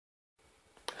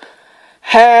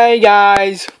Hey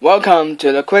guys, welcome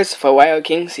to the quest for Whale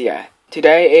Kings here.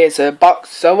 Today is a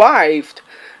box arrived.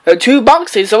 The 2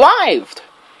 boxes arrived.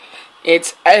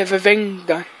 It's everything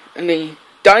the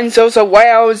Dinosaurs of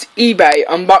Wales eBay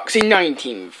unboxing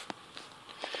 19th.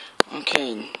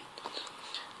 Okay,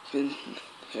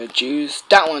 choose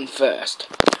that one first.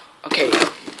 Okay,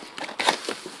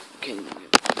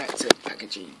 that's the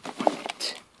packaging on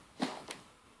it.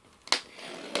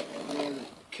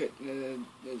 Cut the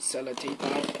sellotape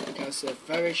out because they're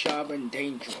very sharp and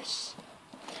dangerous.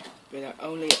 But they're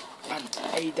only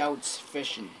adults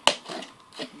fishing.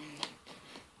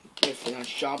 If they're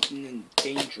sharp and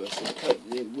dangerous,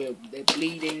 they're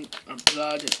bleeding and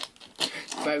blood.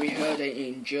 It's very hurt and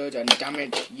injured and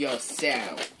damage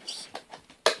yourselves.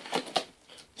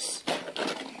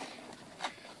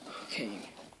 Okay,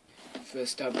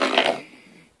 first up.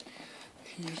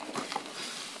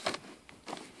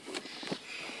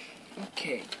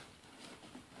 Okay,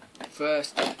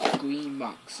 first green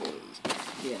boxes.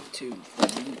 Yeah, 2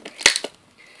 from me.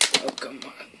 Oh, come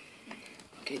on.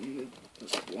 Okay,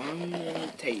 there's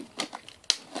one tape.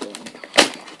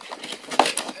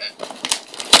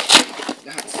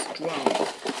 That's strong.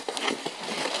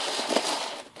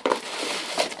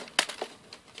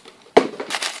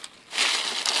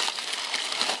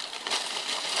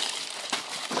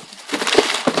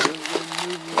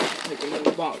 Taking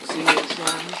the box in the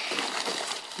trash.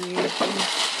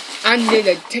 And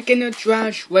then taking the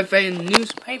trash with a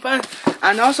newspaper,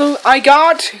 and also I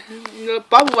got the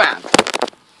bubble wrap.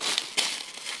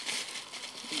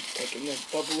 Taking the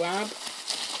bubble wrap.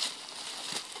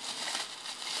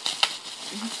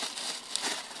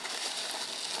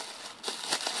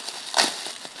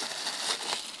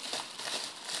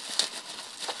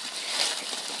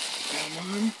 Come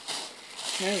on,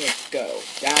 there we go.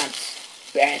 That's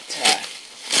better.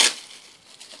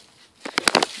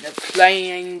 The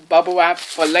plain bubble wrap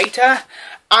for later,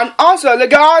 and also I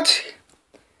got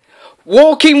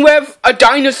Walking with a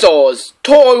Dinosaurs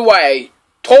Toyway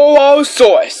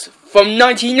Torosaurus from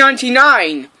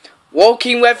 1999.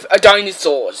 Walking with a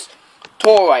Dinosaurs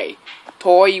Toyway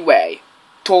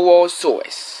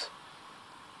Torosaurus.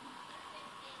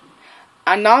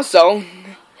 And also,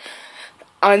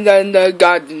 and then I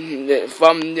got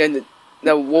from the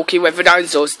Walking with a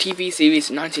Dinosaurs TV series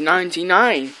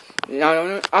 1999.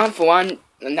 Now, for one,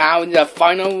 now the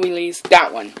final release,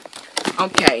 that one.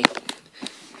 Okay,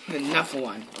 another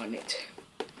one on it.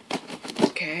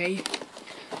 Okay,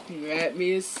 let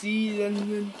me see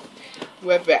them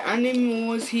with the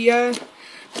animals here,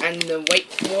 and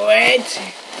wait for it.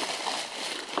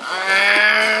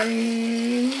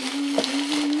 And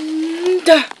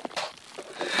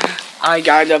I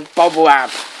got the bubble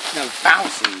wrap, the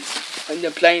bounces, and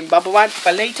the plain bubble wrap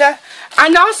for later.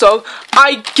 And also,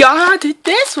 I got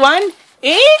this one.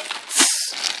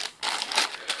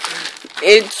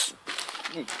 It's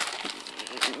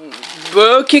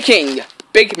Burger King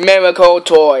Big Miracle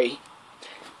Toy.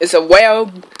 It's a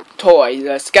whale toy,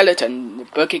 the skeleton, the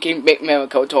Burger King Big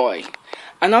Miracle Toy.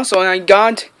 And also, I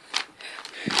got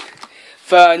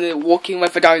for the Walking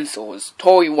with the Dinosaurs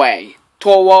Toyway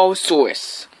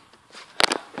Torosaurus.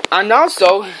 And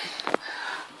also,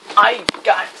 I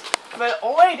got. But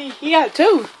already here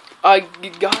too, I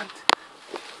got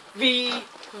the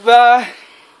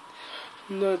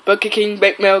Burger King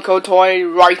Big Miracle Toy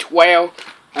Right Whale,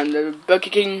 and the Burger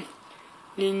King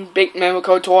Big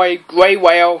Miracle Toy Grey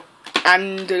Whale,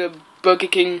 and the Burger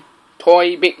King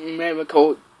Toy Big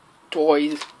Miracle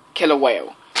Toys Killer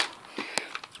Whale.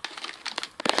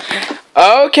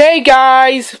 Okay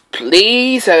guys,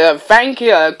 please thank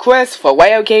you Chris for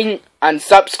Whale King, and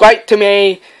subscribe to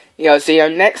me. You'll see your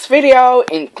next video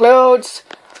includes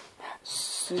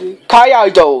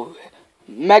Kaido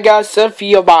Mega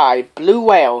Surfiobi Blue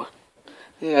Whale.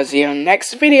 You'll see your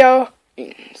next video.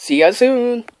 See you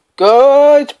soon.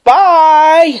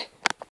 Goodbye.